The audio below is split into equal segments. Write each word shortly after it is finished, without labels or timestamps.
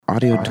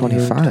Audio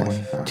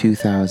 25,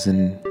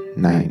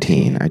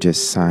 2019. I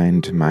just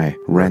signed my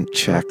rent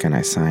check and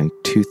I signed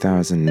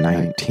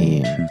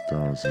 2019.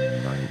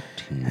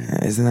 2019.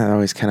 Isn't that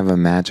always kind of a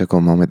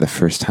magical moment the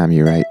first time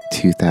you write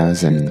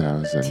 2000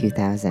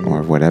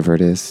 or whatever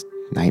it is,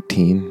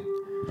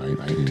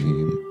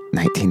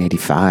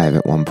 1985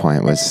 at one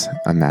point was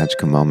a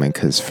magical moment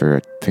because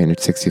for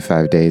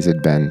 365 days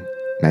it'd been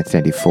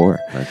 1984.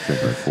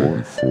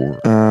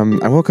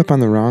 I woke up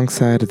on the wrong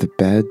side of the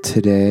bed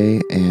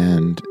today,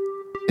 and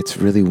it's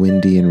really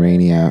windy and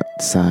rainy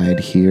outside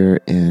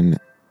here in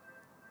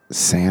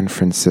San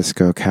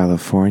Francisco,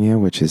 California,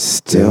 which is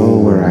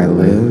still where I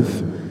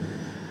live.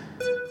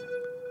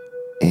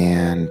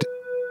 And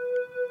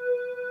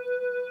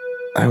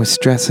I was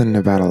stressing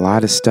about a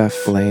lot of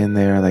stuff laying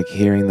there, like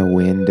hearing the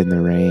wind and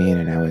the rain,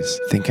 and I was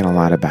thinking a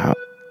lot about,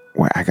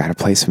 well, I gotta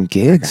play some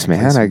gigs,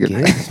 man. I gotta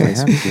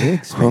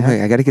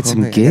get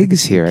some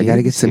gigs here. I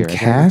gotta get some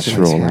cash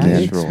rolling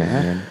in.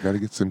 Gotta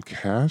get some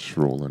cash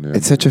rolling in.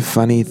 It's such a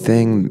funny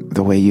thing,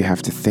 the way you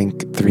have to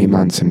think 3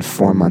 months and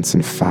 4 months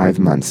and 5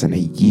 months and a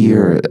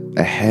year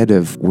ahead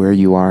of where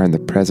you are in the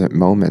present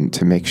moment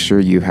to make sure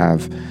you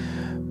have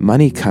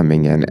money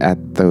coming in at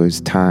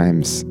those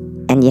times.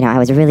 And, I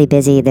was really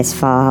busy this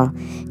fall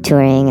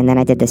touring, and then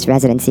I did this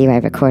residency where I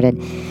recorded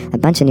a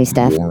bunch of new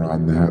stuff. More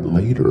on that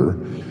later.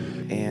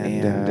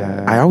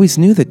 And I always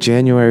knew that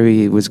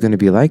January was going to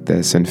be like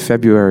this, and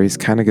February is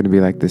kind of going to be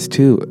like this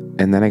too.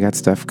 And then I got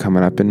stuff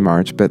coming up in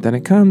March, but then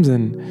it comes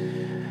and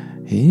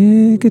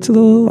it gets a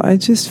little, it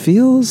just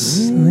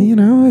feels,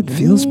 it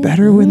feels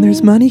better when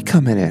there's money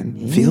coming in.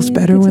 It feels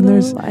better when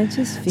there's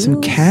some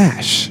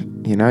cash.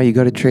 You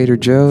go to Trader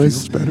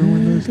Joe's. Feels better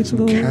when there's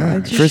some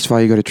cash. First of all,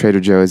 you go to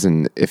Trader Joe's,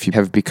 and if you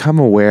have become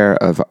aware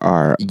of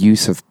our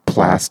use of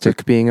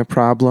plastic being a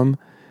problem,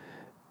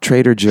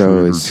 Trader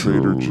Joe's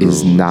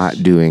is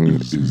not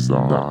doing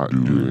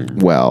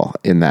well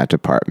in that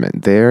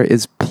department. There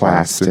is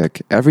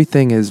plastic.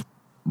 Everything is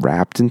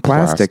wrapped in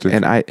plastic.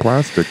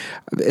 Plastic.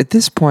 At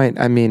this point,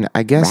 I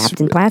guess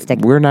wrapped in plastic.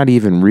 We're not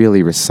even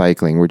really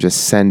recycling. We're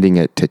just sending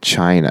it to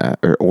China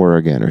or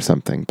Oregon or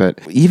something. But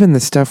even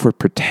the stuff we're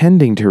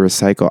pretending to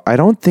recycle, I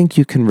don't think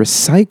you can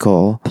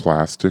recycle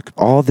plastic.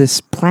 All this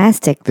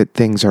plastic that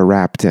things are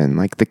wrapped in.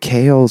 Like the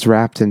kale's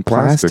wrapped in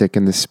plastic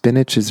and the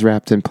spinach is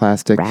wrapped in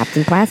plastic. Wrapped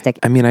in plastic.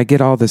 I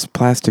get all this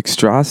plastic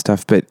straw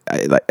stuff, but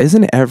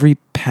isn't every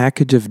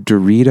package of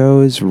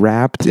Doritos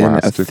wrapped in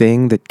a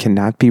thing that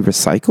cannot be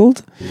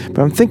recycled?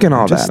 But I'm thinking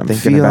all that. I'm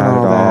thinking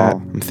about it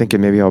all. I'm thinking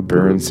maybe I'll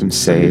burn some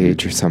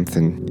sage or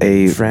something.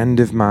 A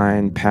friend of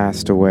mine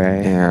passed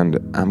away, and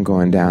I'm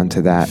going down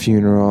to that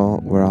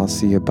funeral where I'll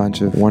see a bunch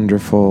of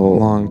wonderful,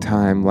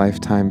 long-time,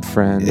 lifetime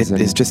friends.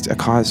 It is just a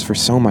cause for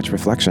so much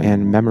reflection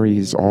and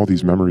memories. All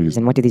these memories.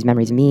 And what do these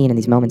memories mean and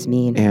these moments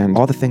mean? And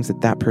all the things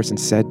that person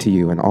said to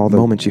you and all the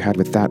moments you had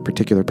with that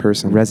particular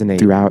person resonate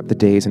throughout the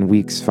days and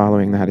weeks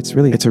following that. It's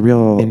a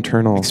real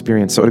internal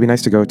experience. So it'd be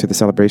nice to go to the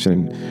celebration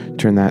and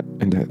turn that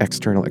into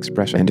external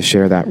expression and to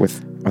share that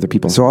with other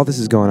people. So all this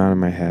is going on in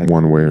my head.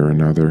 One way or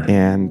another.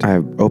 And I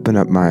open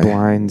up my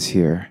blinds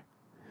here,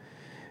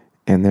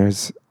 and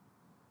there's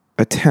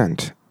a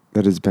tent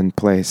that has been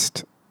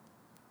placed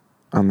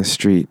on the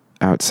street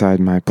outside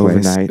my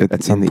place overnight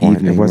at some point.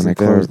 Evening. It wasn't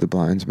when I closed the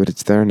blinds, but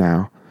it's there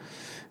now.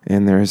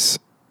 And there's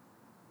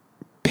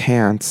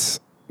pants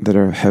that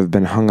have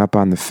been hung up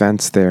on the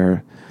fence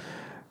there,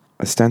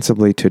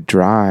 ostensibly to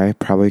dry,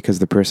 probably because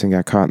the person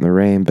got caught in the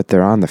rain, but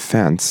they're on the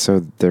fence, so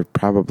they're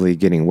probably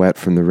getting wet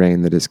from the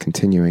rain that is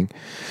continuing.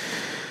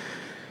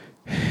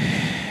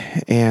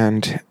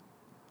 And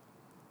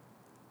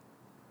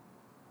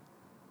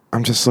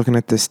I'm just looking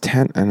at this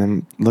tent, and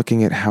I'm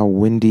looking at how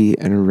windy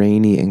and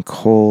rainy and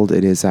cold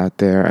it is out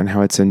there, and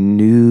how it's a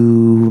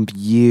new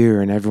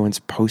year, and everyone's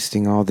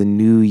posting all the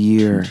new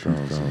year.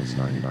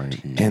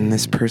 2019. And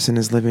this person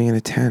is living in a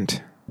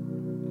tent.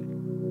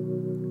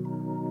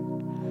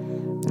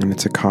 And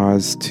it's a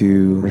cause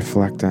to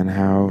reflect on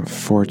how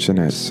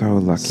fortunate, so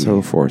lucky,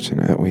 so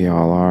fortunate that we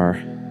all are.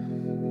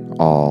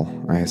 All,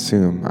 I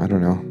assume. I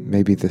don't know.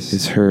 Maybe this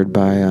is heard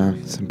by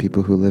some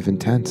people who live in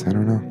tents. I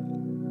don't know.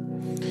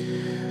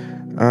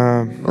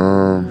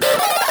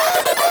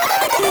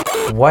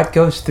 What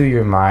goes through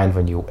your mind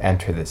when you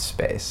enter this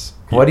space?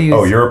 What do you?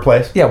 Oh, your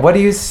place? Yeah. What do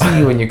you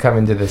see when you come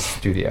into this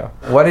studio?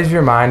 What does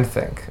your mind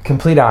think?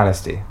 Complete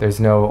honesty. There's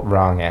no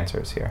wrong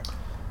answers here.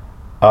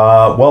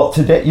 Well,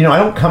 today, I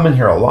don't come in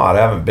here a lot.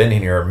 I haven't been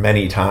in here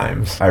many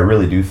times. I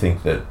really do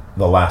think that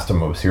the last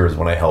time I was here is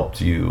when I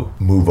helped you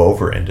move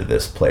over into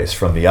this place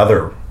from the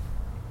other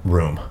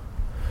room.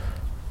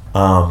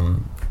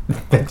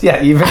 But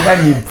yeah, even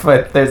then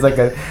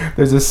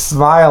there's a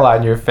smile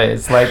on your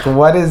face. Like,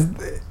 what is?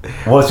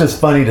 Well, it's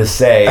just funny to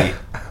say,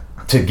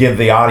 to give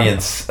the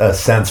audience a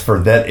sense for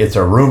that it's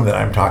a room that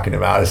I'm talking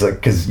about. It's like,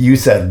 because you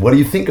said, what do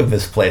you think of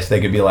this place?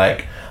 They could be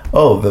like,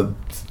 oh, the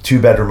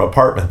 2-bedroom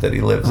apartment that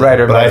he lives in. Right,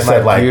 or but I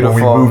said, like, when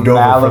we moved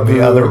over from the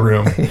other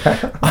room,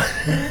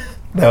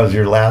 that was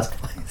your last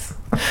place.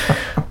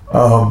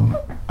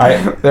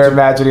 They're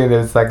imagining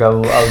that it's like a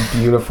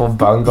beautiful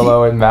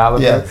bungalow in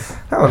Malibu. Yes.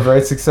 I'm a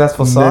very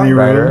successful Many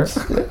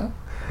songwriter.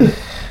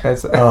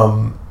 It's,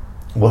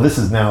 Well, this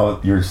is now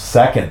your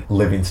second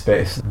living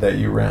space that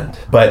you rent.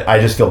 But I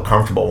just feel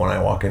comfortable when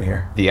I walk in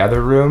here. the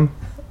other room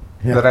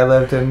Yeah. that I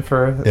lived in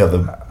for Yeah, the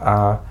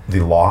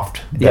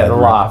loft. yeah, the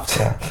bedroom. loft.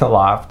 Yeah. The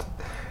loft.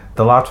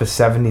 The loft was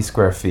 70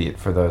 square feet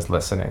for those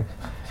listening.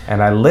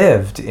 And I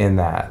lived in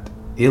that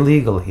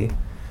illegally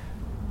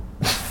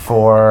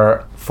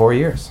for 4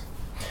 years.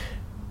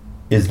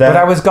 Is that? But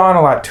I was gone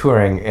a lot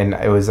touring, and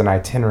it was an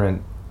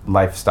itinerant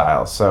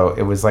lifestyle. So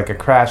it was like a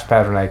crash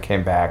pad when I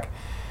came back.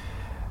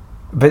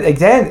 But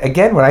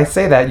again, when I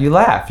say that, you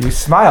laugh, you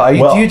smile.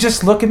 Well- You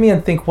just look at me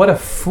and think, "What a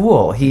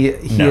fool! He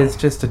No. is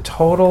just a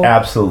total."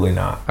 Absolutely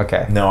not.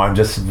 Okay. No, I'm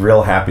just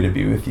real happy to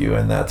be with you,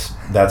 and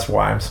that's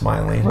why I'm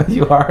smiling.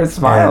 You are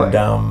smiling.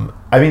 And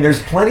I mean,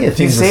 there's plenty of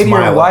You things say to to your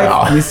smile wife,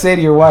 about. you say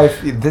to your wife,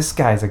 "This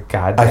guy's a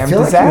goddamn I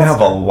feel disaster." like you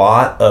have a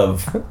lot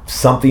of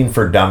Something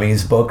for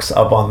Dummies books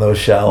up on those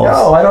shelves.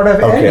 No, I don't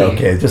have Okay, any.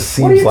 okay. It just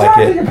What are seems you like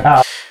talking it.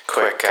 about?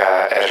 Quick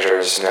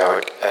editor's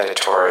note,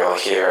 editorial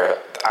here.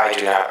 I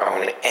do not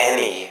own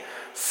any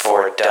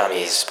For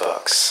Dummies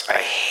books. I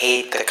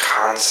hate the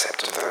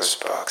concept of those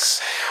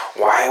books.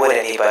 Why would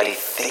anybody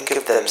think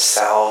of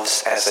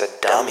themselves as a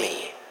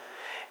dummy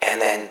and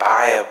then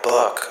buy a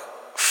book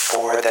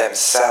for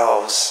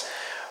themselves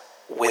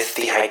with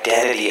the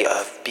identity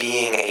of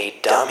being a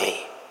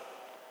dummy?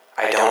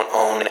 I don't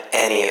own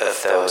any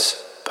of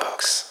those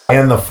books.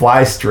 And the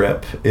fly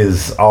strip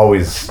is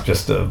always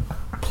just a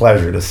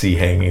pleasure to see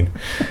hanging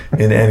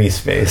in any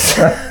space.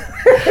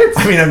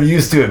 I mean, I'm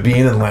used to it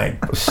being in like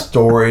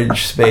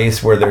storage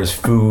space where there's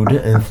food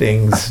and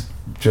things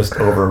just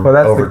over. Well,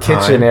 that's over the time.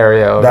 kitchen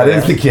area over That there.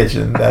 is the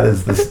kitchen. That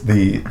is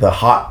the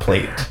hot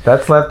plate,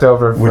 That's left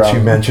over from... which you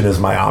mentioned as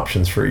my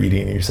options for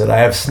eating. You said I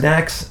have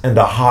snacks and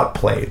a hot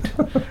plate.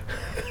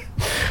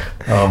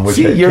 Which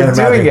See, I you're can't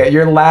doing imagine. it.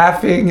 You're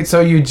laughing. So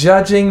you're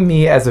judging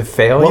me as a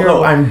failure? Well,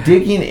 no, I'm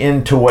digging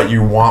into what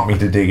you want me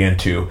to dig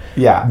into.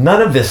 Yeah.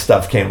 None of this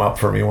stuff came up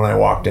for me when I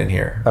walked in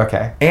here.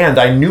 Okay. And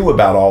I knew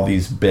about all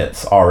these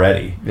bits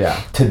already.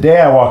 Yeah.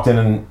 Today I walked in,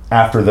 and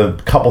after the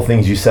couple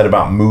things you said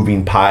about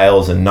moving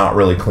piles and not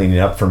really cleaning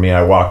up for me,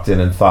 I walked in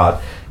and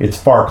thought it's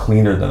far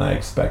cleaner than I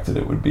expected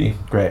it would be.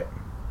 Great.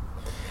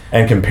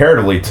 And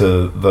comparatively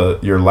to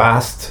your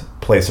last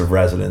place of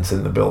residence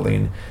in the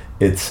building,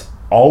 it's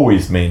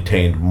always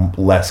maintained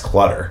less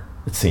clutter,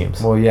 it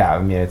seems. Well, yeah. I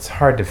mean, it's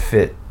hard to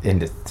fit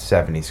into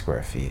 70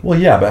 square feet. Well,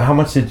 yeah, but how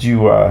much did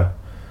you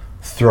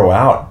throw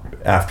out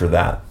after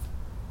that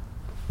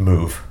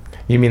move?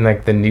 You mean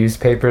like the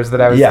newspapers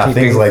that I was Yeah,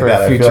 keeping things like for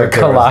that. I feel future like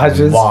there was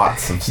collages?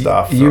 lots of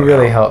stuff. You thrown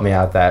really out. helped me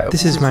out that.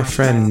 This is my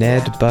friend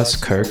Ned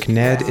Buskirk.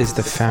 Ned is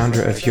the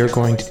founder of You're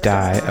Going to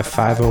Die, a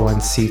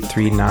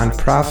 501c3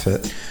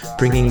 nonprofit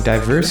bringing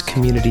diverse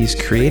communities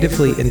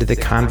creatively into the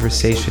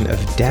conversation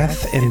of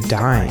death and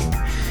dying,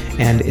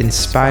 and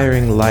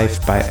inspiring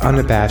life by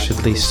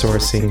unabashedly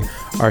sourcing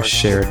our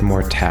shared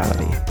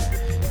mortality.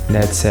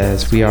 Ned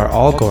says, "We are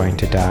all going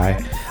to die.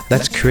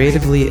 Let's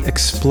creatively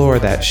explore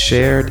that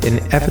shared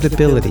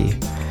inevitability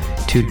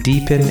to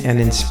deepen and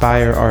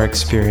inspire our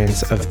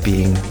experience of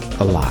being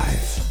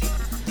alive."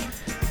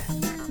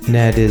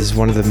 Ned is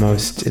one of the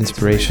most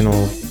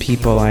inspirational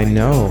people I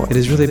know. It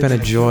has really been a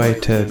joy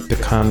to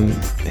become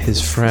his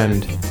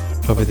friend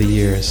over the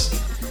years.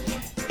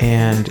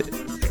 And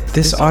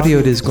this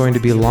audioed is going to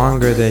be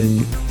longer than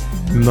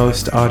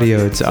most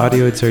audioeds.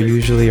 Audioeds are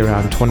usually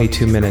around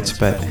 22 minutes,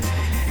 but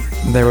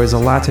there was a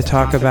lot to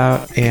talk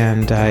about,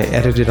 and I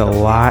edited a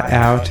lot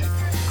out.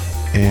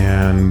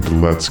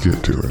 And let's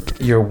get to it.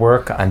 Your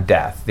work on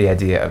death, the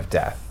idea of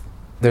death.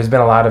 There's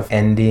been a lot of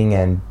ending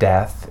and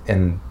death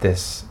in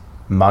this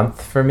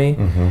month for me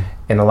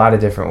in a lot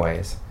of different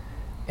ways.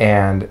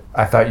 And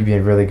I thought you'd be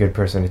a really good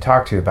person to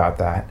talk to about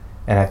that.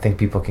 And I think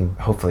people can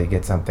hopefully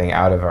get something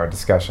out of our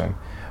discussion.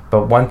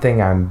 But one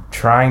thing I'm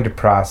trying to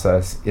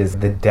process is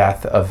the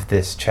death of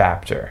this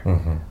chapter,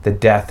 the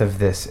death of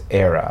this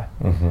era,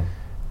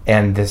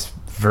 and this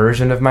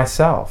version of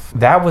myself.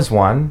 That was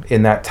one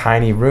in that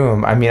tiny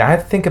room. I mean, I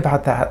think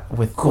about that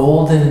with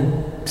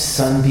golden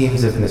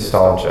sunbeams of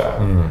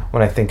nostalgia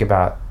when I think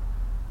about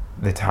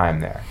the time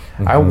there.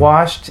 I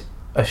washed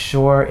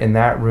ashore in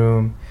that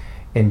room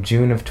in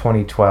June of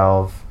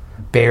 2012,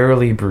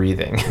 barely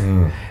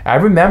breathing. I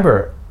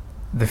remember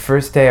the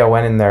first day I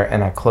went in there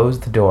and I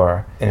closed the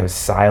door and it was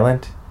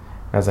silent.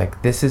 I was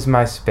like, this is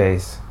my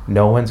space.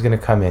 No one's going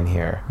to come in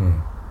here.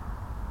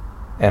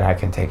 And I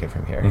can take it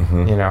from here,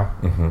 you know?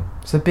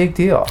 It's a big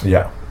deal.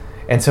 Yeah.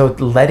 And so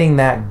letting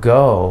that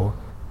go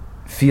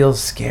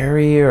feels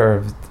scary,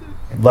 or...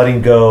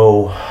 Letting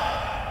go.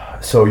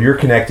 So you're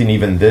connecting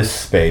even this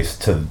space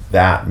to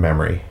that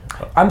memory.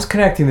 I'm just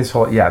connecting this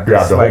whole... Yeah, this,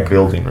 Yeah, the like, whole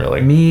building,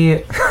 really.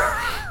 Me...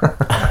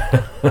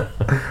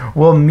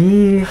 well,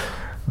 me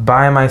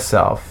by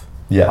myself,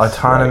 Yes,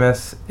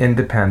 autonomous,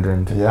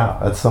 independent, Yeah,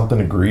 that's something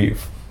to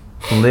grieve.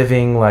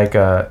 living like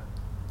a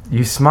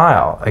you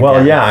smile again.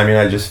 Well, yeah, I mean,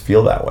 I just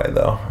feel that way,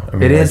 though. I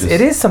mean,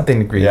 it is something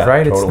to grieve, Yeah,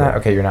 right? It's totally. not,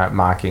 okay, you're not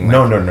mocking.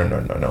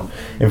 No.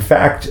 In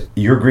fact,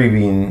 you're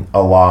grieving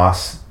a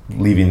loss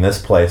leaving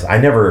this place. I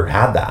never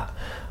had that.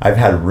 I've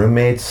had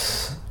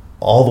roommates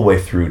all the way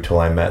through till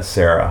I met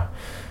Sarah.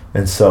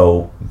 And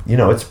so,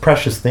 it's a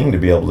precious thing to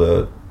be able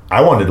to,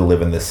 I wanted to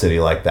live in this city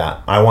like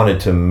that. I wanted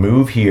to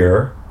move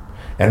here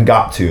and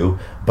got to,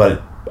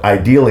 but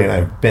ideally, and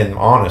I've been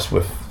honest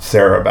with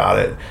Sarah about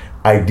it,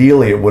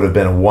 ideally it would have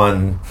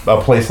been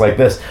a place like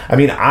this. I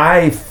mean,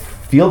 I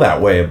feel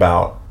that way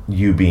about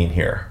you being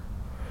here,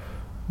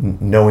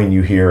 knowing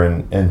you here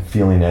and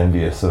feeling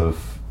envious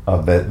of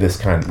this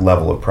kind of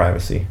level of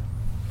privacy.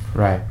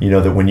 Right.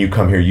 That when you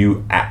come here,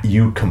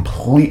 you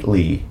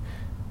completely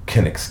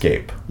can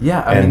escape.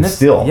 Yeah,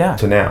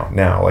 to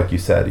now, like you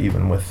said,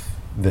 even with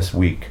this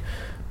week,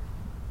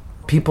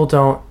 people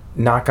don't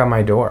knock on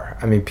my door.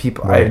 I mean,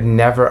 people. Right.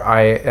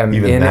 I am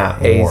even in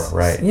that a more,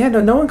 right? Yeah,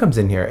 no one comes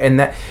in here,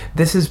 and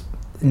this is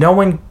no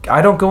one.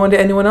 I don't go into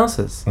anyone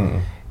else's.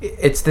 Mm-mm.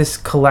 It's this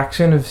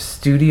collection of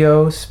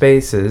studio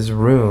spaces,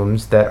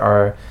 rooms that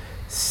are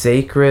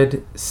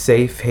sacred,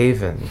 safe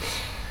havens.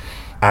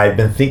 I've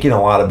been thinking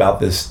a lot about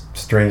this,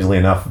 strangely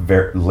enough,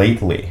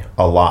 lately,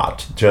 a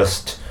lot.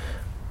 Just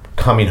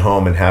coming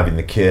home and having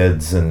the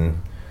kids and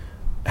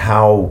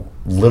how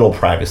little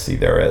privacy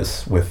there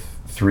is with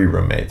 3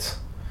 roommates.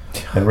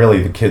 And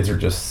really, the kids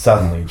are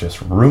suddenly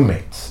just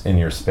roommates in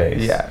your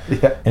space. Yeah.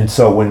 And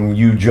so when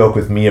you joke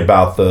with me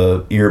about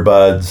the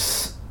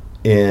earbuds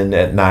in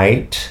at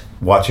night,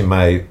 watching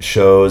my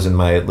shows and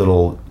my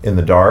little in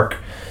the dark,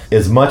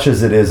 as much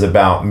as it is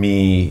about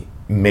me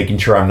making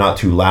sure I'm not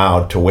too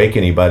loud to wake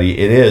anybody,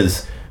 it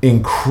is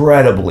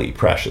incredibly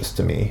precious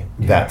to me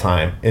that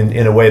time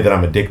in a way that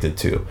I'm addicted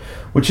to,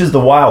 which is the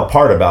wild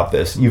part about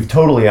this. You've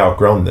totally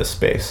outgrown this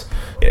space.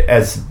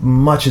 As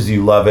much as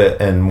you love it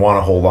and want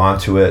to hold on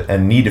to it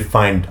and need to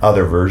find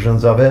other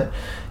versions of it,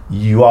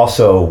 you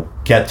also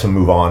get to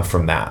move on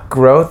from that.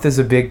 Growth is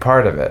a big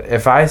part of it.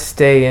 If I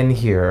stay in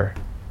here,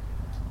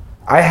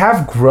 I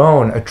have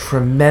grown a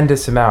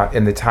tremendous amount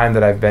in the time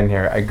that I've been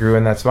here. I grew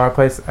in that smaller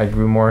place. I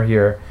grew more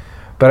here.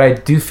 But I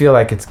do feel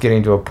like it's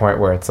getting to a point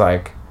where it's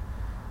like,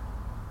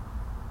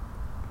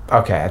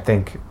 okay, I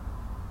think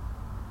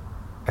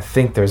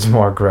there's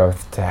more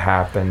growth to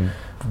happen.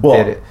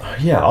 Well,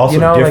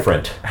 also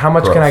different. Like, how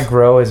much growth. can I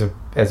grow as a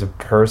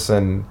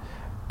person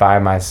by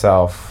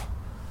myself?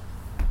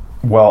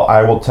 Well,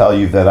 I will tell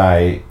you that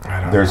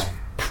there's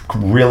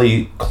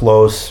really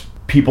close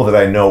people that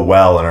I know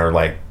well and are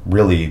like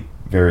really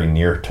very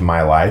near to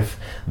my life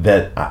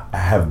that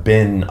have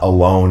been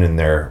alone in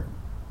their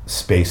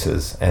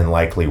spaces and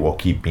likely will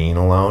keep being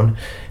alone.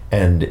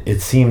 And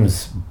it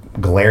seems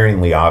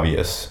glaringly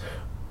obvious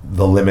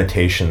the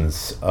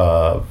limitations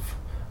of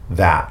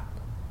that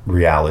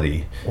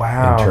reality.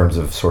 Wow. In terms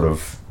of sort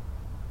of,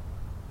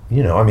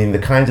 the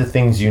kinds of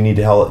things you need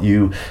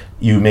to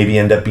you maybe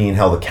end up being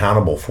held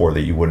accountable for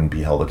that you wouldn't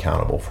be held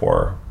accountable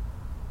for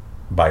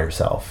by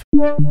yourself.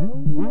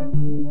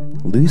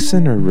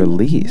 Loosen or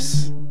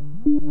release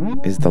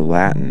is the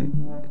Latin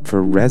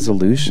for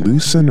resolution.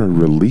 Loosen or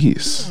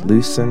release.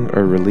 Loosen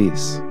or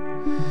release.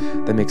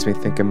 That makes me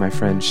think of my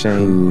friend Shane,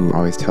 who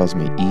always tells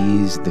me,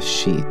 ease the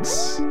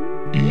sheets.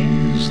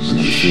 Ease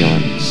the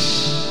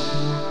sheets.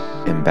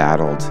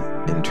 Embattled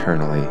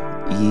internally.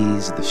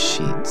 Ease the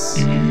sheets.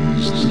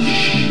 Ease the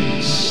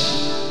sheets.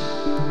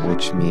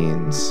 Which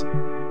means...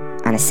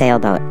 On a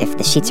sailboat, if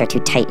the sheets are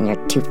too tight and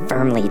you're too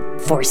firmly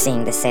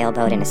forcing the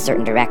sailboat in a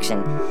certain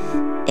direction,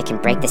 it can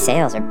break the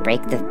sails or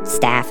break the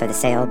staff of the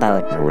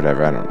sailboat. Or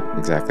whatever, I don't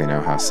exactly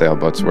know how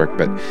sailboats work,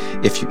 but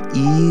if you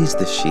ease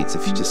the sheets,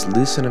 if you just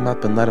loosen them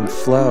up and let them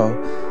flow,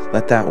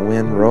 let that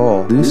wind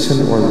roll,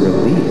 loosen or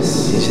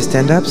release, you just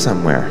end up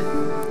somewhere.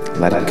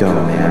 Let it go,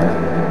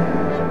 man.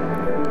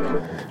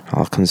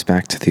 All comes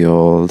back to the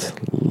old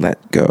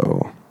let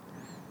go.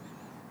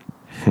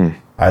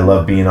 I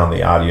love being on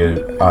the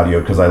audio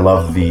because I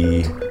love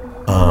the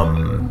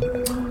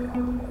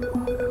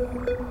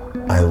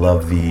I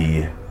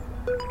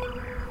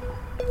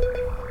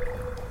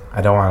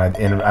don't want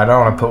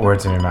to put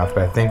words in your mouth,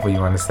 but I think what you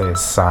want to say is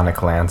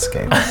sonic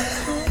landscape.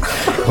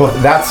 Well,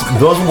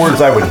 those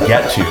words I would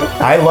get to.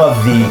 I love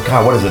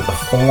what is it? The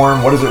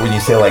form. What is it when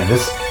you say like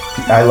this?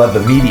 I love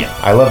the medium.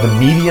 I love the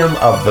medium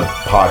of the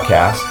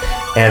podcast,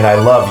 and I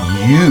love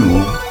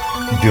you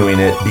doing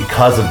it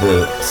because of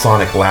the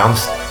sonic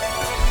loudscapes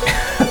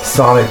the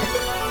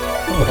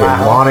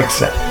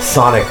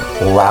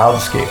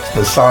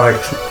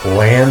sonic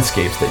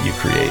landscapes that you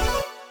create.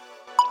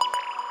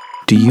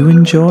 Do you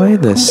enjoy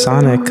the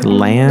sonic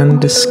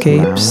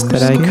landscapes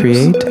that I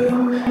create?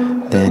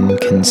 Then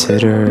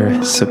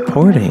consider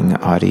supporting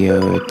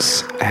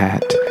Audiodes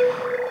at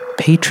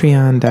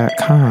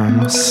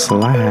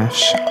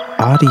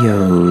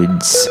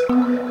patreon.com/audiodes.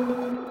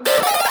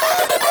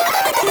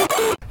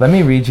 Let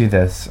me read you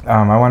this.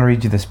 I want to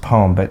read you this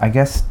poem, but I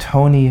guess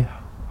Tony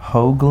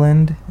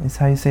Hoagland is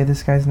how you say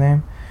this guy's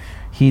name.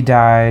 He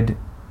died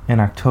in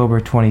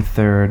October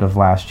 23rd of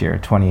last year,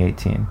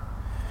 2018.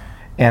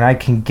 And I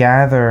can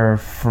gather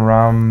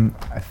from,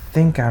 I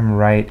think I'm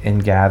right in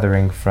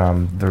gathering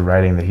from the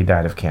writing that he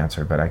died of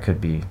cancer, but I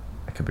could be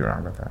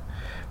wrong about that.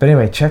 But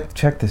anyway,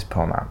 check this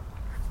poem out.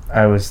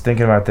 I was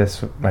thinking about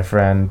this. My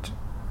friend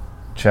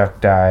Chuck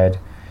died,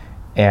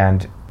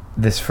 and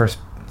this first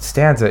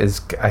stanza is,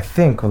 I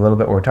think, a little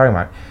bit what we're talking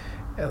about,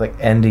 like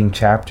ending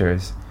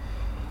chapters.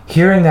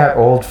 Hearing that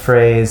old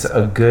phrase,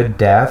 a good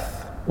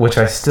death, which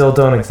I still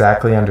don't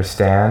exactly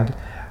understand,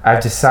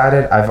 I've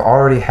decided I've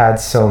already had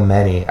so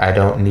many, I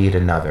don't need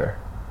another.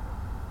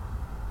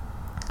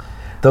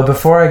 Though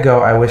before I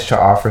go, I wish to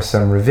offer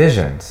some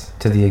revisions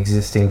to the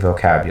existing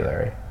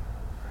vocabulary.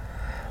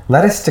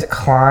 Let us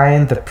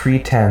decline the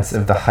pretense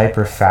of the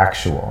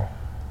hyperfactual,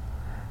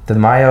 the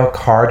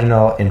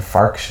myocardinal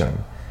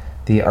infarction,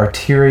 the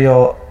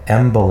arterial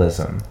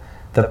embolism,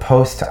 the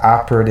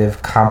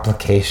post-operative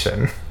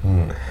complication.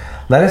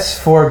 Let us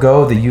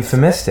forego the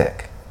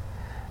euphemistic,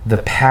 the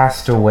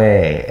passed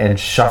away and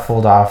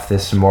shuffled off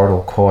this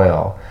mortal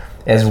coil,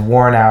 as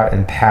worn out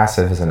and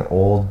passive as an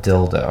old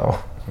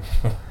dildo.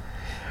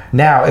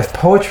 Now, if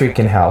poetry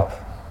can help,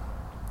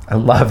 I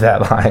love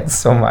that line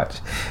so much.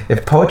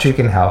 If poetry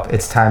can help,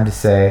 it's time to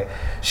say,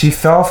 she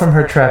fell from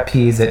her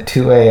trapeze at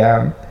 2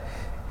 a.m.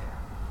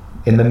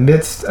 in the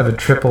midst of a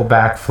triple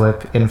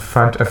backflip in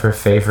front of her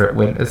favorite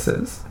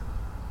witnesses.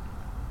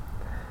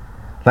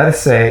 Let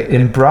us say,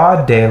 in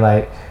broad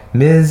daylight,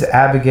 Ms.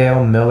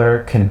 Abigail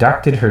Miller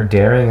conducted her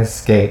daring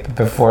escape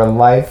before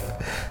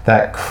life,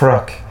 that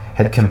crook,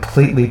 had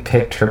completely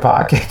picked her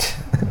pocket.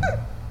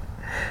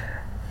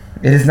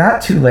 It is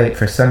not too late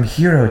for some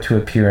hero to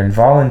appear and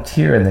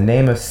volunteer in the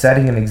name of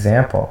setting an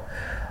example.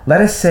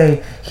 Let us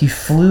say he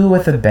flew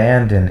with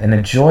abandon and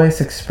a joyous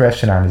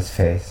expression on his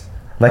face,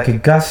 like a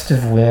gust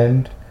of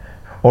wind,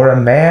 or a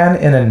man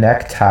in a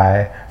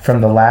necktie from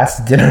the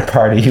last dinner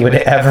party he would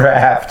ever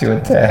have to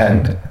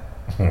attend.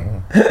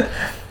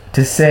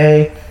 To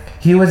say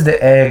he was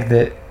the egg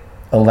that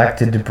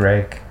elected to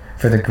break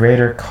for the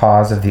greater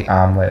cause of the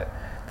omelet,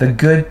 the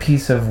good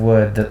piece of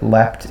wood that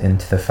leapt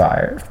into the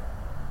fire.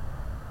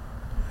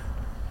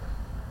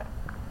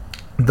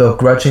 Though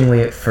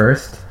grudgingly at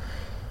first,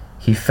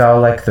 he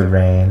fell like the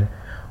rain,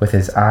 with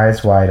his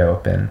eyes wide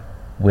open,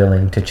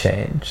 willing to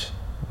change.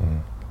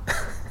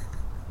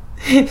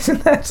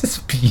 Isn't that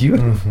just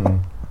beautiful?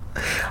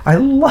 I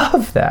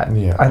love that.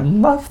 Yeah. I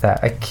love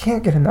that. I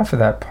can't get enough of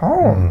that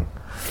poem.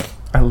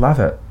 I love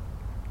it.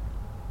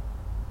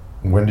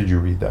 When did you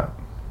read that?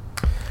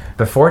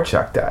 Before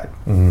Chuck died.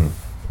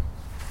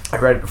 I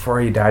read it before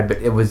he died, but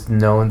it was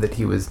known that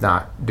he was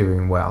not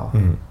doing well.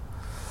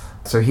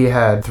 So he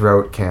had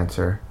throat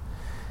cancer.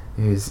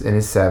 He was in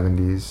his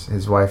 70s.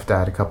 His wife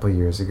died a couple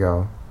years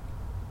ago.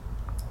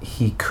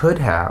 He could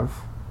have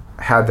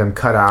had them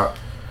cut out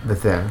the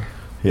thing,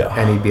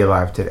 and he'd be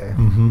alive today.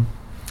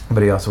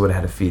 But he also would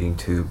have had a feeding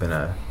tube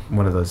and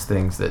one of those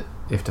things that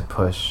you have to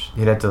push.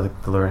 He'd have to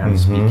learn how to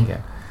speak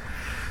again.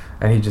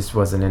 And he just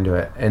wasn't into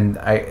it. And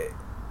it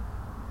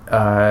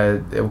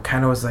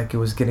kind of was like it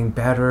was getting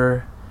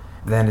better.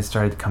 Then it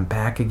started to come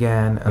back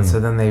again. And so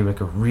then they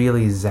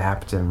really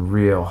zapped him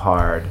real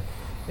hard.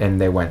 And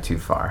they went too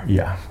far.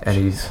 Yeah.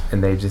 And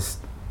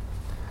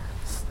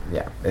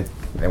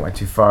they went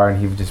too far, and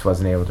he just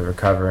wasn't able to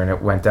recover, and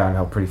it went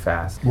downhill pretty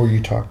fast. Were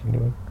you talking to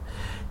him?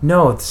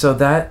 No, so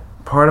that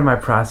part of my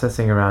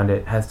processing around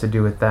it has to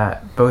do with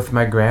that. Both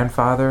my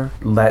grandfather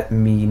let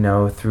me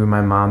know through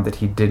my mom that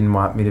he didn't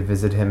want me to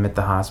visit him at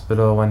the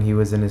hospital when he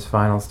was in his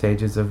final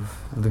stages of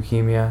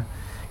leukemia,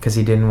 because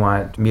he didn't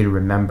want me to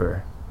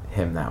remember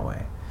him that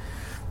way.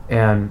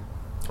 And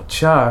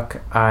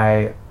Chuck,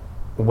 I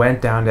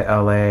went down to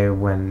LA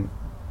when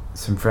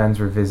some friends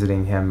were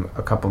visiting him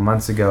a couple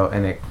months ago,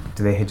 and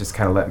they had just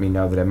kind of let me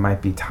know that it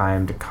might be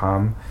time to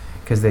come,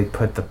 because they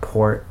put the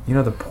port,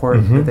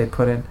 that they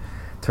put in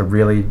to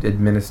really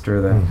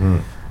administer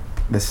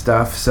the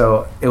stuff.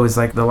 So it was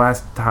like the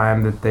last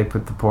time that they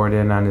put the port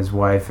in on his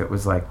wife, it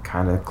was like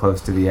kind of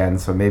close to the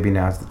end, so maybe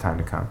now's the time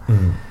to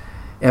come.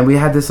 And we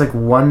had this like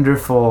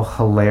wonderful,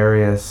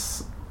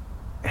 hilarious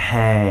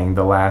hang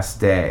the last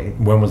day.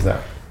 When was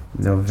that?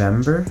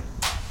 November?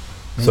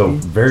 Maybe? So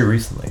very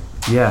recently.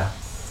 Yeah.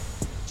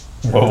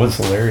 What was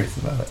hilarious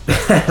about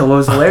it? What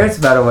was hilarious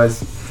about it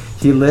was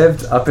he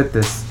lived up at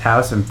this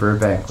house in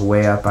Burbank,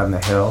 way up on the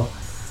hill.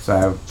 So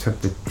I took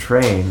the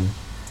train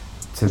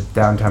to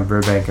downtown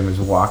Burbank and was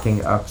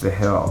walking up the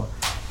hill.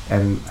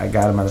 And I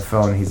got him on the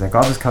phone, and he's like,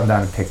 I'll just come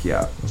down and pick you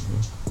up.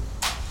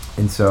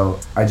 And so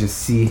I just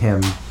see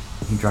him,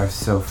 he drives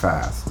so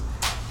fast,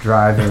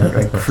 driving,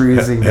 like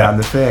cruising down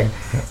the thing.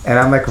 And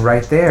I'm like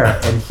right there,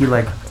 and he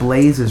like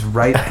blazes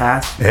right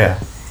past me. Yeah.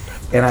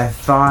 And I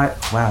thought,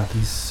 wow,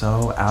 he's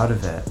so out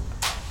of it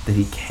that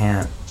he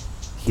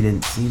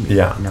didn't see me.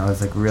 Yeah. You know, I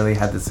was like really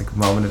had this like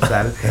moment of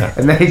sadness.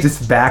 And then he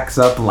just backs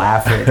up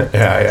laughing.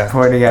 Yeah.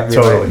 Pointing at me.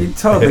 Totally. Like, he's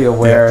totally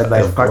aware,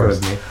 like of fucking course.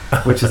 with me,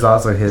 which is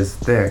also his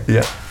thing.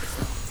 Yeah.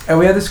 And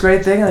we had this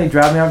great thing, and he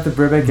dropped me off at the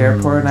Burbank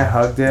airport, and I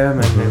hugged him,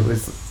 and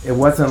it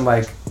wasn't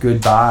like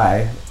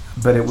goodbye,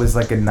 but it was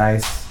like a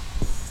nice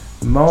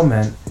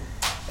moment.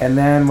 And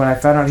then when I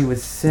found out he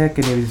was sick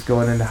and he was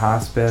going into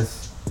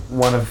hospice,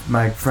 one of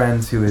my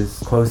friends who is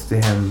close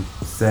to him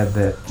said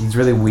that he's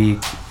really weak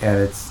and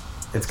it's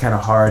kind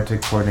of hard to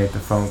coordinate the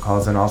phone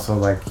calls, and also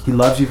like he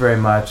loves you very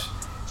much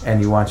and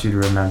he wants you to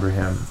remember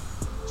him.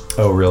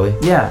 Oh, really?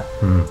 Yeah.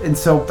 And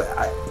so,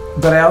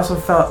 but I also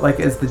felt like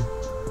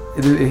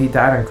he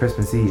died on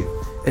Christmas Eve.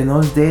 In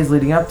those days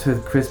leading up to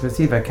Christmas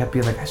Eve, I kept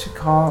being like, I should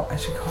call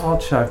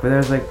Chuck, but I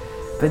was like,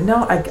 but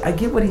no, I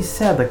get what he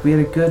said. Like, we had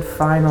a good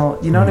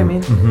final, you know what I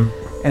mean?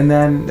 Mm-hmm. And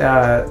then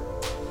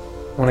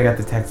when I got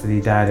the text that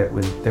he died,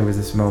 there was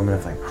this moment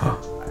of like,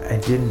 I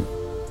didn't,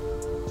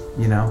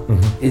 you know?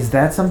 Mm-hmm. Is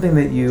that something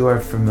that you are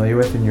familiar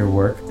with in your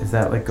work? Is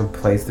that like a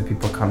place that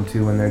people come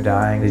to when they're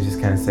dying? They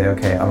just kind of say,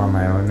 okay, I'm on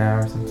my own now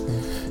or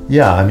something?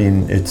 Yeah, I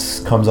mean, it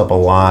comes up a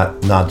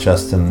lot, not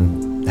just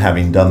in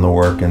having done the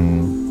work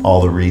and all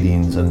the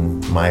readings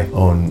and my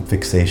own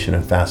fixation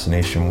and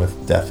fascination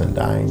with death and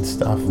dying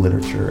stuff,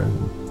 literature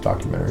and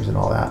documentaries and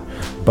all that,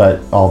 but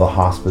all the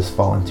hospice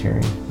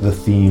volunteering, the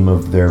theme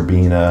of there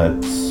being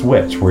a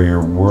switch where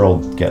your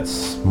world gets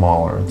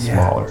smaller and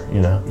smaller,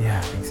 you know?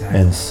 Yeah, exactly.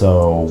 And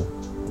so,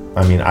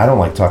 I mean, I don't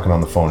like talking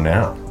on the phone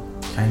now.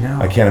 I know.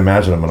 I can't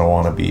imagine I'm going to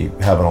want to be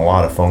having a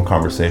lot of phone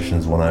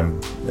conversations when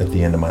I'm at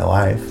the end of my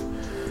life.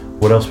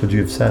 What else would you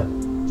have said?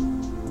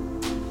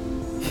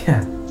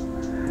 Yeah.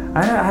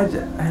 I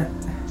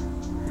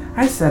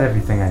said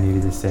everything I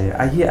needed to say.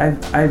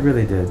 I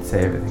really did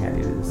say everything I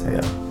needed to say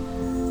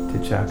to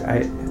Chuck.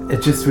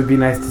 It just would be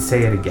nice to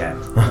say it again.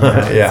 You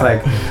know? It's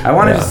like, I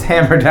want to just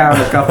hammer down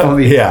a couple of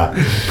these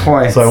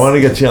points. So I want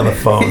to get you on the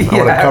phone. I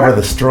want to cover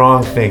the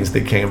strong things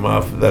that came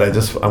up that I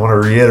want to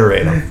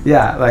reiterate them.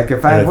 Yeah, like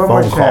if I had one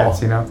more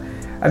chance, you know.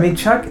 I mean,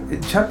 Chuck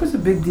was a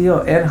big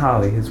deal, and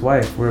Holly, his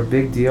wife, were a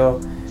big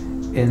deal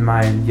in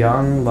my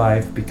young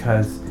life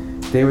because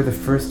they were the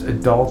first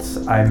adults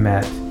I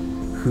met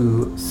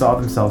who saw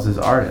themselves as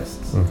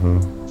artists.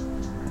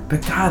 Mm-hmm.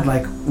 But God,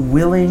 like,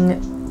 willing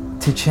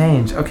to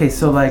change. Okay,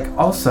 so like,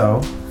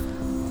 also,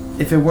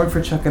 if it weren't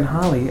for Chuck and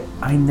Holly,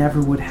 I never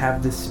would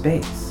have this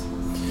space.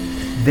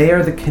 They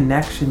are the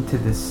connection to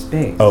this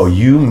space. Oh,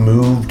 you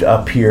moved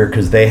up here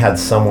because they had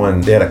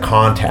a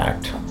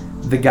contact.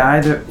 The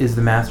guy that is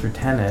the master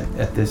tenant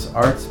at this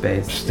art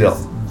space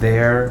is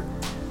there.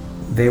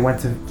 They went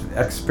to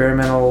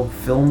experimental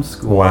film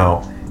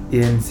school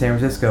in San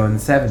Francisco in the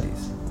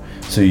 70s.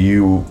 So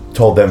you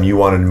told them you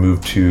wanted to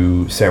move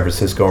to San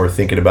Francisco and were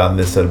thinking about it, and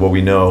they said, well,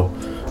 we know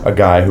a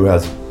guy who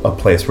has a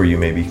place where you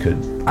maybe could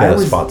get a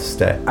spot to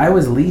stay. I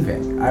was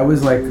leaving. I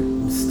was like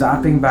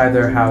stopping by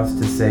their house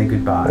to say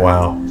goodbye.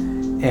 Wow.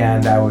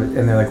 And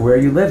they're like, where are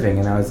you living?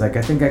 And I was like,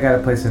 I think I got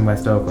a place in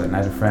West Oakland. I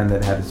had a friend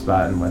that had a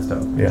spot in West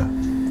Oakland. Yeah.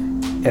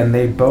 And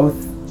they both,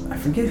 I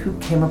forget who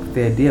came up with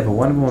the idea, but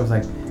one of them was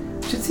like,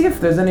 should see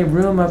if there's any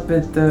room up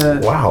at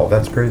the... Wow,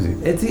 that's crazy.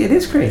 It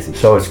is crazy.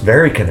 So it's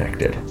very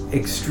connected.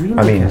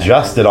 Extremely connected.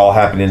 Just it all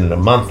happening in a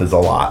month is a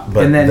lot,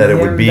 but and then that him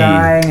it would be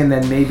dying, and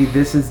then maybe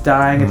this is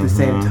dying at the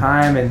same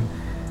time, and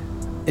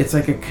it's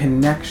like a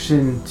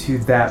connection to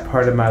that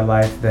part of my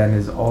life then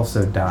is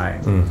also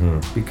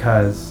dying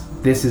because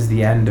this is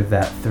the end of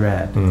that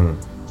thread.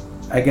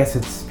 I guess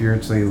it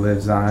spiritually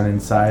lives on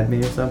inside me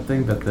or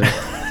something, but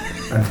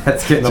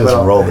that's getting just a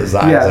little... roll his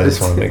eyes. I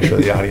just want to make sure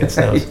the audience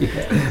knows. The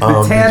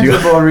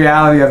tangible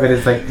reality of it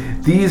is like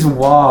these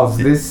walls,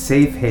 this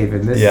safe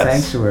haven, this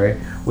sanctuary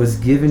was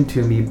given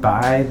to me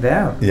by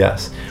them.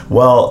 Yes.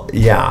 Well,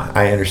 yeah,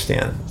 I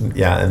understand.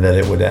 Yeah, and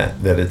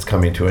that it's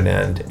coming to an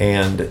end.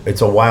 And it's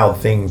a wild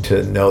thing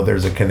to know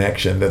there's a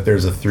connection, that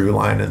there's a through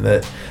line, and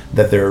that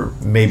there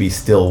maybe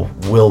still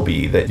will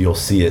be, that you'll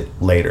see it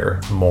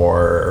later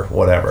more or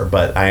whatever.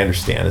 But I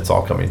understand it's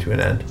all coming to an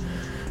end.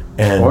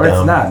 And, or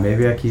it's not.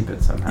 Maybe I keep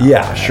it somehow.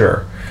 Yeah,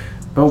 sure.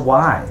 But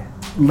why?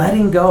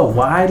 Letting go.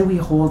 Why do we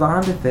hold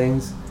on to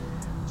things?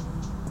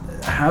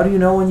 How do you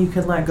know when you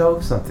can let go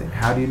of something?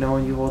 How do you know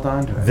when you hold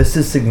on to it? This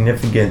is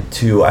significant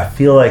too. I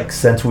feel like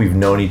since we've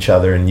known each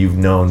other and you've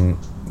known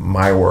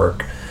my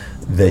work,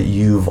 that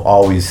you've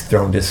always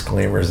thrown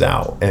disclaimers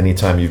out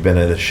anytime you've been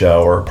at a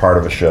show or part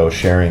of a show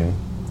sharing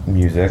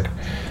music,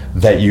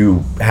 that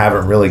you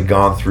haven't really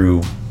gone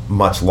through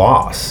much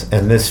loss.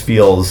 And this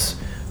feels...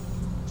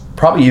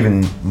 probably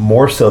even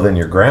more so than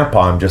your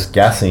grandpa, I'm just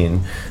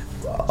guessing,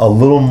 a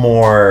little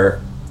more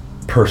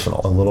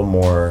personal, a little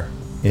more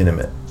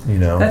intimate, you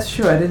know? That's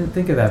true. I didn't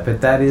think of that,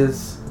 but that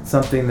is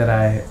something that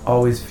I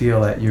always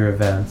feel at your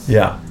events.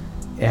 Yeah.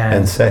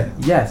 And say.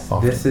 Yes,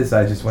 often.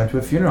 I just went to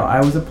a funeral. I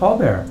was a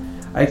pallbearer.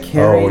 I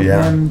carried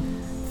him.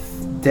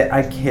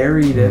 I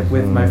carried it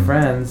with my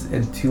friends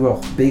into a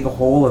big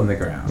hole in the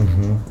ground.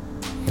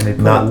 And they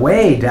put it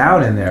way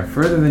down in there,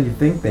 further than you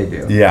think they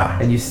do. Yeah.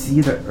 And you see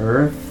the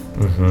earth.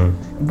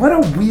 What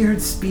a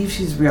weird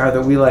species we are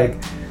that we like,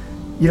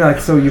 you know, like,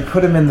 so you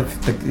put him in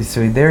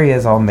so there he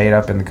is all made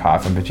up in the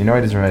coffin, but you know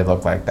he doesn't really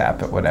look like that,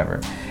 but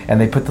whatever.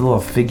 And they put the little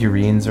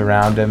figurines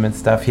around him and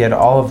stuff. He had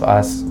all of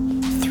us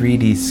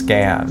 3D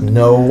scanned.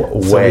 No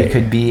way. So we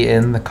could be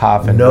in the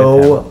coffin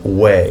No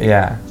way.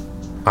 Yeah.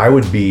 I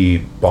would be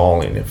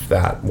bawling if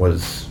that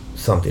was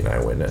something I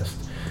witnessed.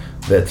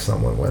 that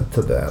someone went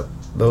to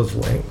those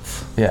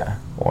lengths. Yeah.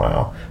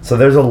 Wow. So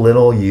there's a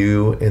little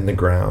you in the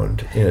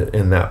ground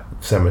in that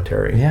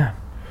cemetery. Yeah.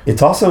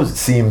 It also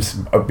seems,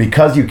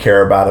 because you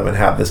care about him and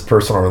have this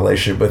personal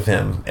relationship with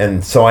him,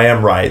 and so I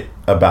am right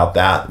about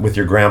that. With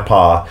your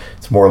grandpa,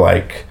 it's more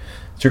like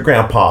it's your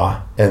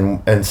grandpa,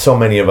 and so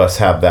many of us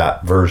have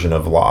that version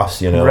of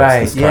loss, you know.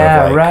 Right. It's this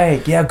kind of like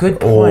Right. Yeah.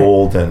 Good point.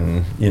 old,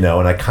 and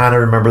and I kind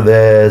of remember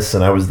this,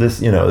 and I was this,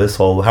 this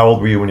old. How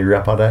old were you when your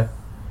grandpa died?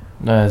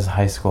 No, it was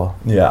high school.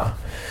 Yeah.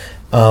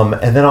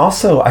 And then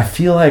also, I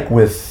feel like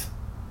with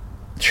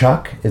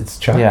Chuck,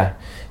 Yeah.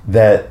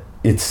 that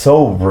it's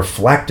so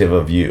reflective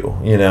of you,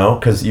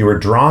 because you were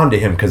drawn to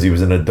him because he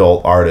was an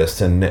adult artist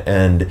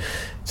and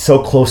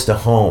so close to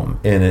home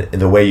in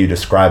the way you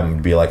describe him,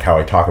 to be like how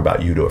I talk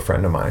about you to a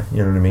friend of mine.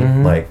 You know what I mean?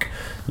 Mm-hmm. Like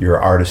your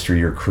artistry,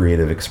 your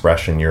creative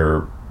expression,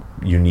 your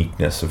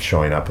uniqueness of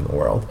showing up in the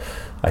world.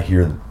 I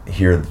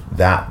hear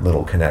that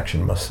little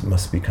connection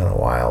must be kind of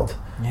wild.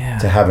 Yeah.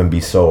 To have him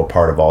be so a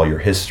part of all your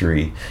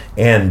history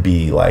and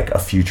be like a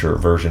future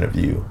version of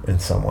you in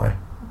some way.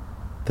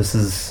 This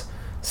is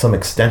some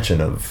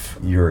extension of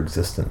your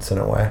existence in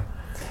a way.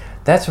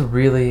 That's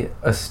really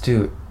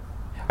astute.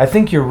 I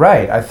think you're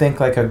right. I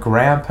think like a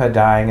grandpa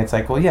dying, it's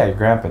like, well, yeah, your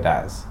grandpa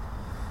dies.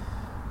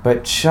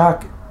 But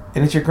Chuck,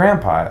 and it's your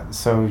grandpa,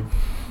 so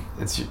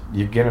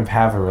you're going to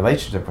have a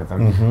relationship with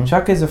him. Mm-hmm.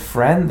 Chuck is a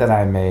friend that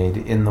I made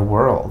in the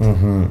world.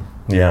 Mm-hmm.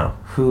 Yeah.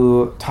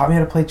 Who taught me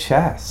how to play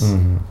chess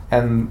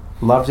and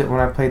loved it when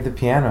I played the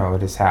piano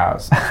at his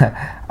house.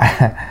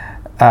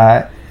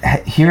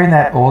 Hearing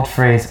that old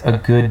phrase, a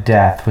good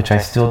death, which I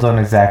still don't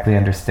exactly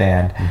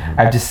understand,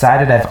 I've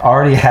decided I've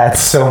already had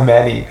so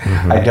many,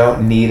 I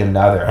don't need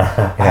another.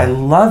 I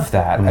love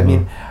that. I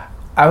mean,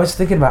 I was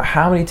thinking about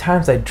how many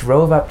times I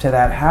drove up to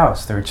that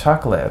house where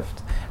Chuck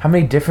lived, how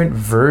many different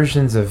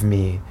versions of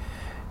me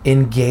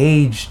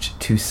engaged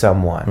to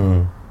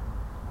someone,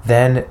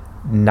 then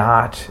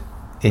not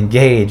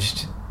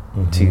engaged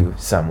to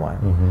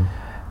someone,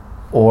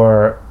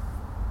 or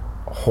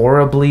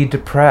horribly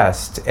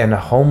depressed and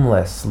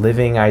homeless,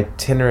 living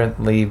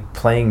itinerantly,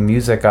 playing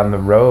music on the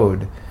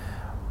road,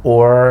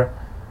 or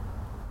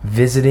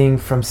visiting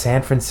from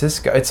San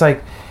Francisco. It's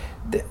like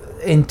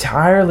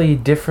entirely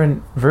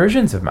different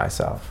versions of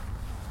myself.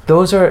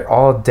 Those are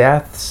all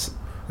deaths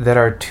that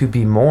are to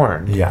be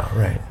mourned. Yeah,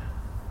 right.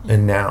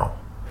 And now.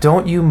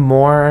 Don't you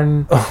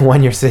mourn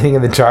when you're sitting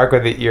in the dark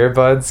with the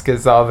earbuds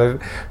because all the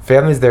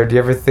family's there? Do you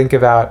ever think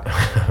about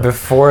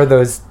before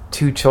those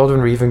two children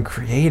were even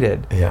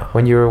created? Yeah.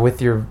 When you were with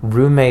your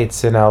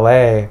roommates in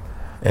LA.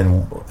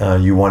 And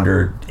you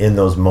wonder, in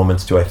those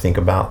moments, do I think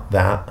about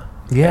that?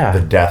 Yeah.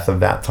 The death of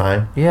that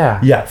time? Yeah.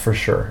 Yeah, for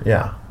sure.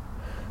 Yeah.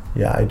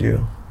 Yeah, I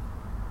do.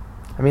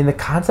 I mean, the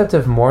concept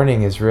of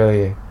mourning is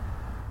really,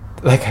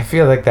 like, I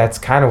feel like that's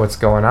kind of what's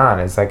going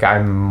on. It's like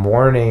I'm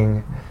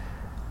mourning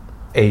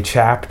a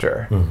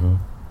chapter,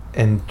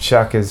 and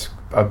Chuck is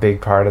a big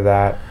part of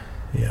that.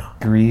 Yeah.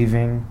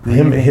 Grieving.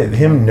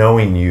 Him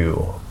knowing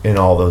you in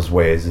all those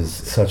ways is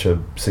such a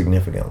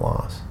significant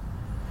loss.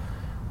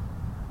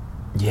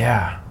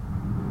 Yeah.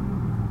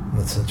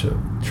 That's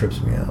trips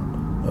me out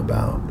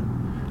about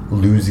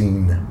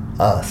losing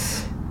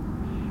us,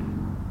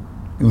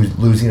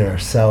 losing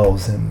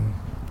ourselves and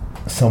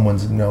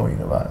someone's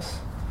knowing of us.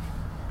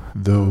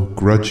 Though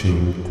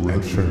grudging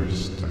at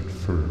first,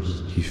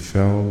 he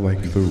fell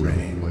like the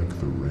rain,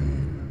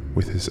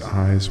 with his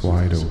eyes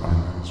wide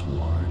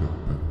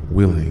open,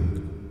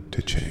 willing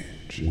to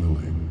change.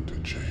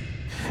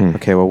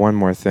 Okay, well, one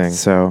more thing.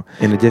 So,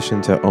 in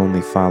addition to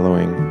only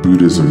following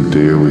Buddhism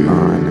Daily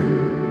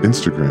on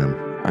Instagram,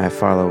 I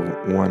follow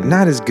one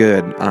not as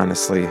good,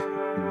 honestly,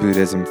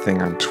 Buddhism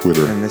thing on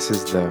Twitter. And this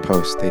is the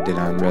post they did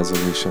on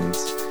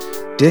resolutions.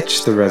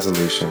 Ditch the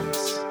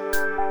resolutions.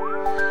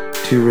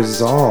 To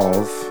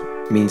resolve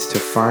means to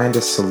find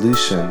a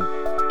solution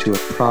to a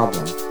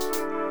problem.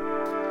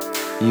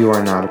 You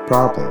are not a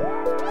problem.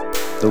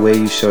 The way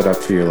you showed up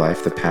for your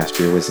life the past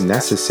year was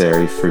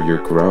necessary for your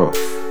growth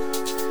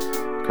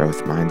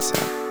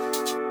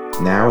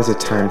mindset. Now is a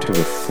time to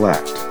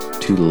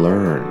reflect, to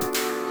learn,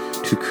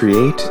 to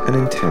create an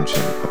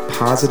intention, a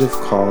positive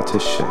call to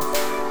shift,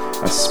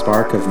 a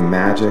spark of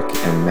magic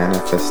and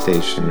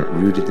manifestation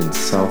rooted in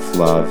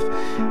self-love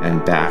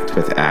and backed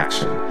with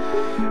action.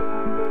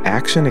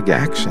 Action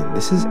again. Action.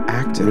 This is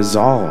active.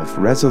 Resolve.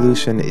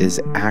 Resolution is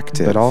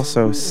active, but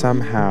also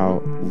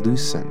somehow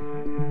loosen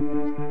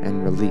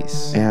and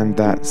release. And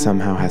that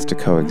somehow has to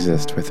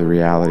coexist with a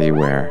reality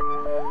where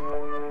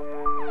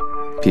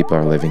people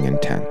are living in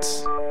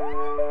tents.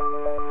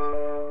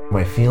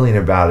 My feeling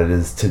about it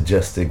is to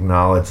just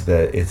acknowledge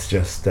that it's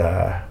just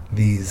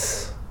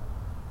these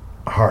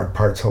hard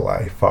parts of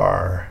life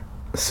are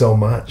so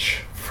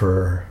much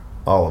for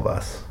all of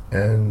us,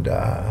 and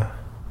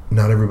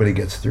not everybody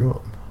gets through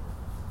them.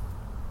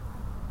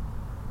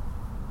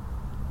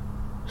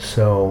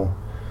 So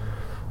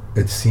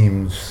it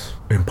seems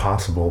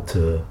impossible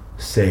to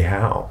say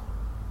how,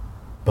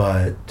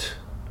 but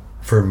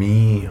for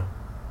me,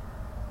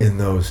 in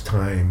those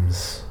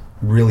times,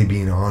 really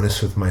being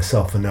honest with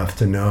myself enough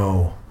to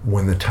know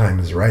when the time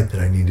is right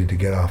that I needed to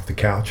get off the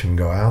couch and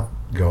go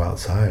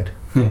outside.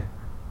 Yeah.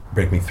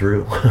 Break me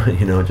through,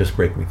 just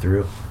break me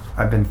through.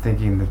 I've been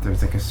thinking that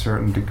there's like a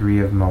certain degree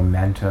of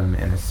momentum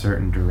in a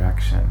certain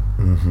direction.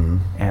 Mm-hmm.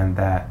 And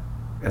that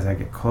as I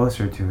get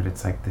closer to it,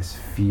 it's like this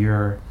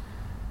fear,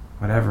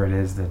 whatever it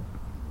is, that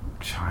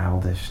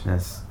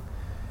childishness,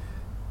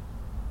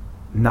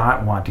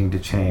 not wanting to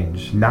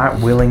change, not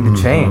willing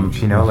to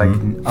change, like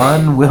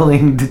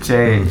unwilling to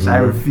change. I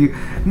refuse.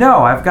 No,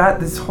 I've got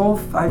this whole,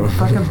 I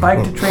fucking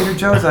bike to Trader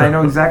Joe's and I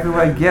know exactly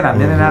what I get.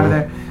 I'm in and out of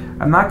there.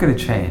 I'm not going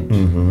to change.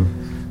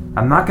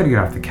 I'm not going to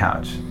get off the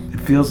couch. It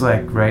feels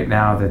like right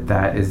now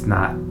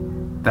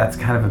that's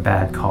kind of a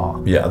bad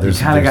call. Yeah, you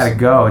kind of got to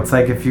go. It's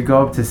like if you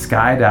go up to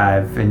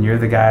skydive and you're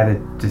the guy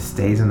that just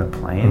stays in the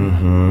plane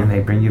and they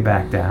bring you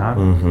back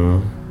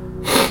down.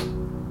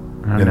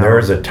 And there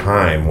is a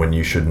time when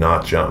you should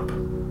not jump.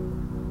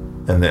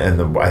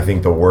 I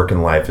think the work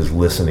in life is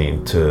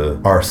listening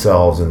to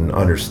ourselves and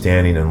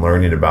understanding and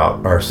learning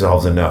about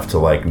ourselves enough to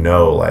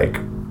know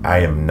I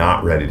am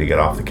not ready to get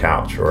off the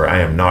couch, or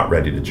I am not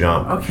ready to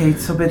jump. Okay,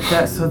 so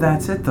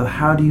that's it though.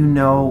 How do you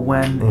know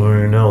when?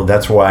 Well, no,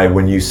 that's why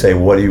when you say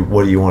what do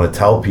you want to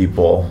tell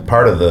people,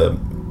 part of the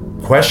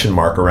question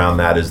mark around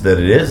that is that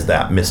it is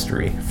that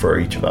mystery for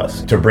each of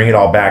us. To bring it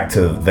all back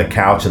to the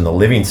couch and the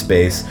living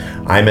space,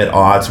 I'm at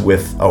odds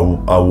with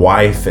a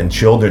wife and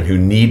children who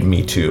need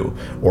me to,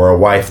 or a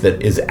wife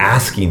that is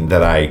asking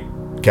that I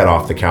get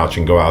off the couch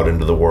and go out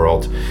into the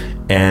world.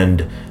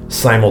 And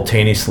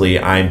simultaneously,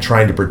 I'm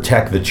trying to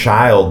protect the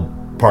child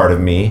part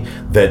of me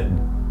that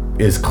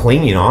is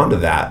clinging on to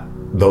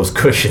those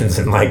cushions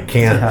and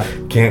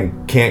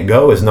can't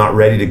go, is not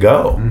ready to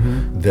go.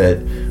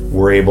 That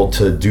we're able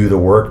to do the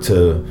work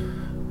to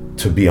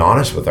be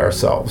honest with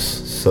ourselves,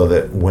 so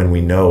that when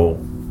we know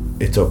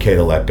it's okay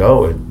to let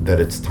go, that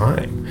it's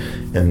time.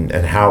 And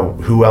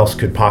who else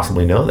could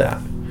possibly know that?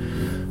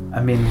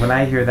 I mean, when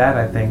I hear that,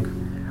 I think,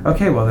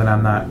 okay, well then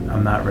I'm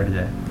not ready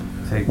to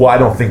take. Well, I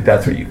don't think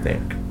that's what you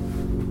think.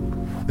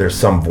 There's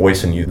some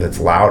voice in you that's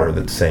louder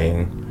that's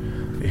saying,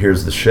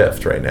 here's the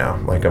shift right now.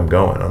 I'm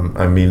going.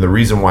 The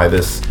reason why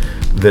this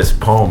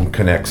poem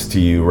connects to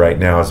you right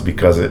now is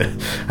because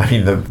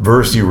the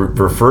verse you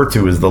refer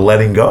to is the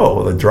letting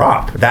go, the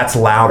drop. That's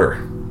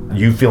louder.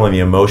 You feeling the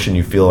emotion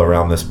you feel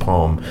around this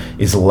poem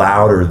is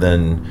louder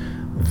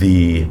than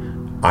the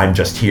I'm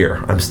just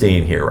here. I'm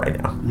staying here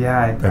right now.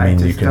 Yeah, I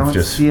just don't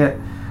see it.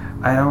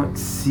 I don't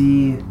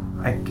see.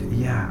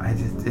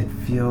 It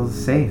feels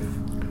safe.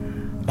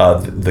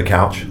 The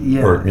couch.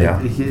 Yeah.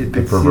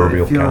 The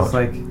proverbial couch. It feels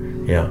like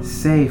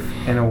safe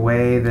in a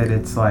way that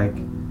it's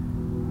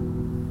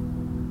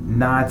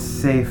not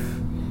safe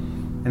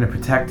in a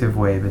protective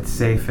way, but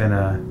safe in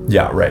a...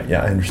 Yeah, right.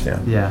 Yeah, I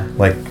understand. Yeah.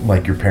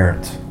 Like your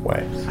parents'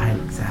 way.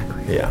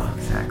 Exactly. Yeah.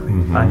 Exactly.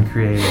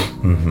 Uncreated.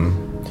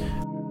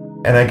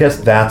 And I guess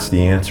that's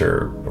the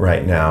answer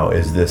right now,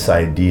 is this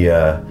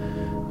idea,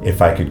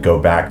 if I could go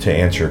back to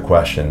answer your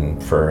question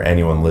for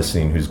anyone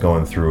listening who's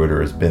going through it or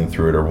has been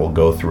through it or will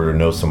go through it or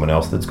knows someone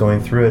else that's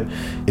going through it,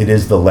 it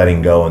is the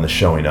letting go and the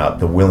showing up,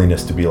 the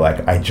willingness to be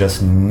I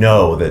just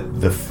know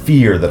that the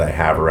fear that I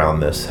have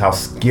around this, how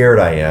scared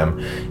I am,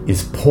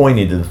 is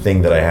pointing to the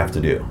thing that I have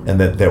to do. And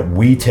that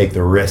we take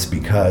the risk,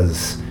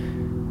 because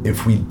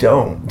if we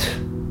don't,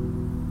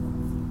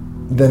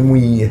 then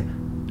we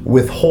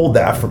withhold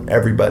that from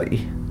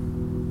everybody.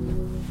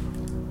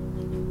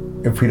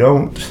 If we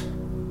don't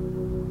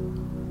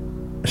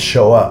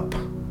show up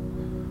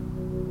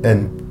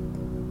and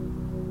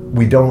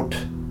we don't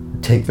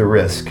take the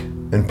risk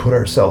and put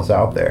ourselves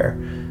out there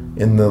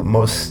in the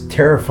most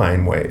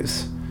terrifying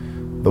ways,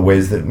 the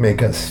ways that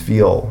make us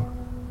feel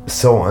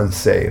so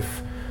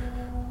unsafe,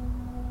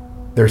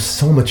 there's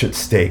so much at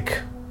stake.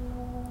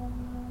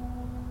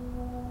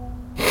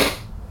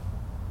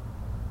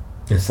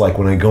 It's like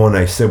when I go and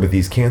I sit with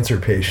these cancer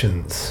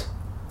patients,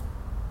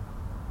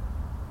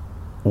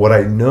 what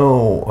I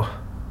know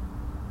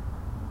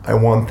I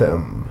want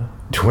them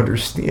to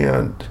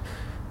understand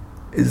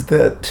is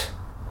that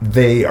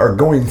they are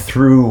going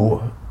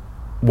through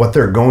what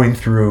they're going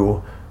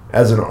through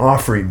as an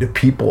offering to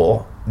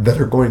people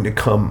that are going to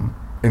come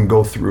and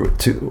go through it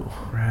too.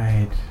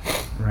 Right.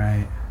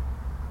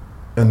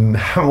 And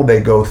how they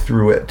go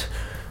through it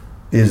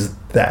is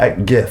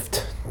that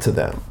gift to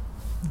them,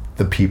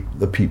 the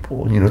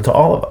people, to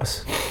all of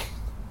us.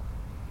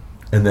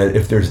 And that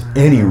if there's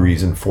any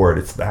reason for it,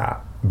 it's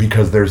that.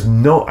 Because there's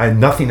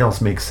nothing else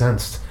makes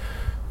sense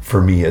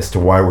for me as to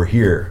why we're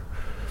here.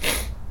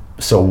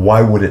 So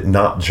why would it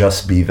not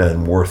just be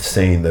then worth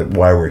saying that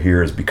why we're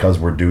here is because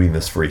we're doing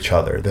this for each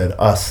other? That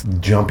us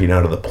jumping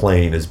out of the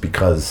plane is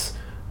because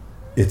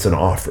it's an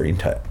offering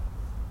to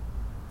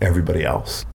everybody else.